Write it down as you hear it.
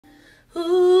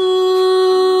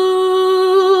Ooh,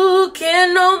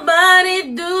 can nobody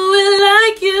do it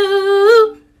like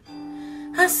you?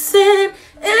 I said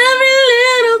every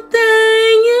little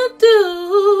thing you do,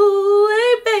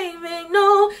 hey baby,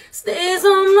 no, stays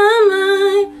on my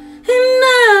mind. And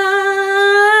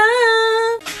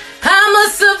I'm a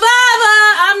survivor,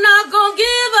 I'm not gonna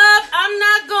give up, I'm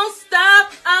not gonna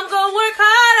stop, I'm gonna work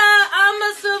harder. I'm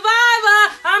a survivor,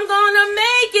 I'm gonna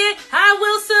make it, I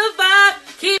will survive,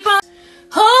 keep on.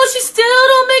 Oh, she still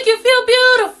don't make you feel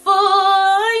beautiful,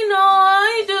 I know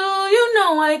I do, you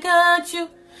know I got you.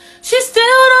 She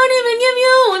still don't even give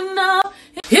you enough.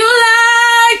 You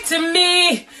lied to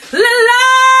me,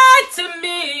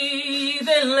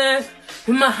 then left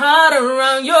my heart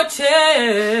around your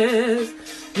chest.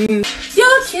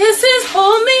 Your kisses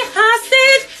hold me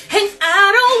hostage, and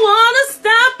I don't wanna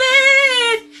stop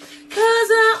it, 'cause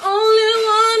I only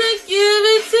wanna give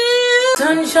it to you.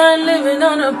 Sunshine living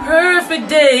on a perfect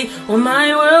day when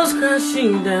my world's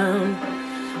crashing down.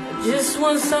 I just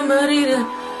want somebody to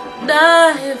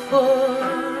die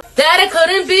for. That I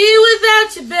couldn't be without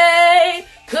you, babe.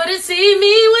 Couldn't see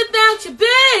me without you, babe.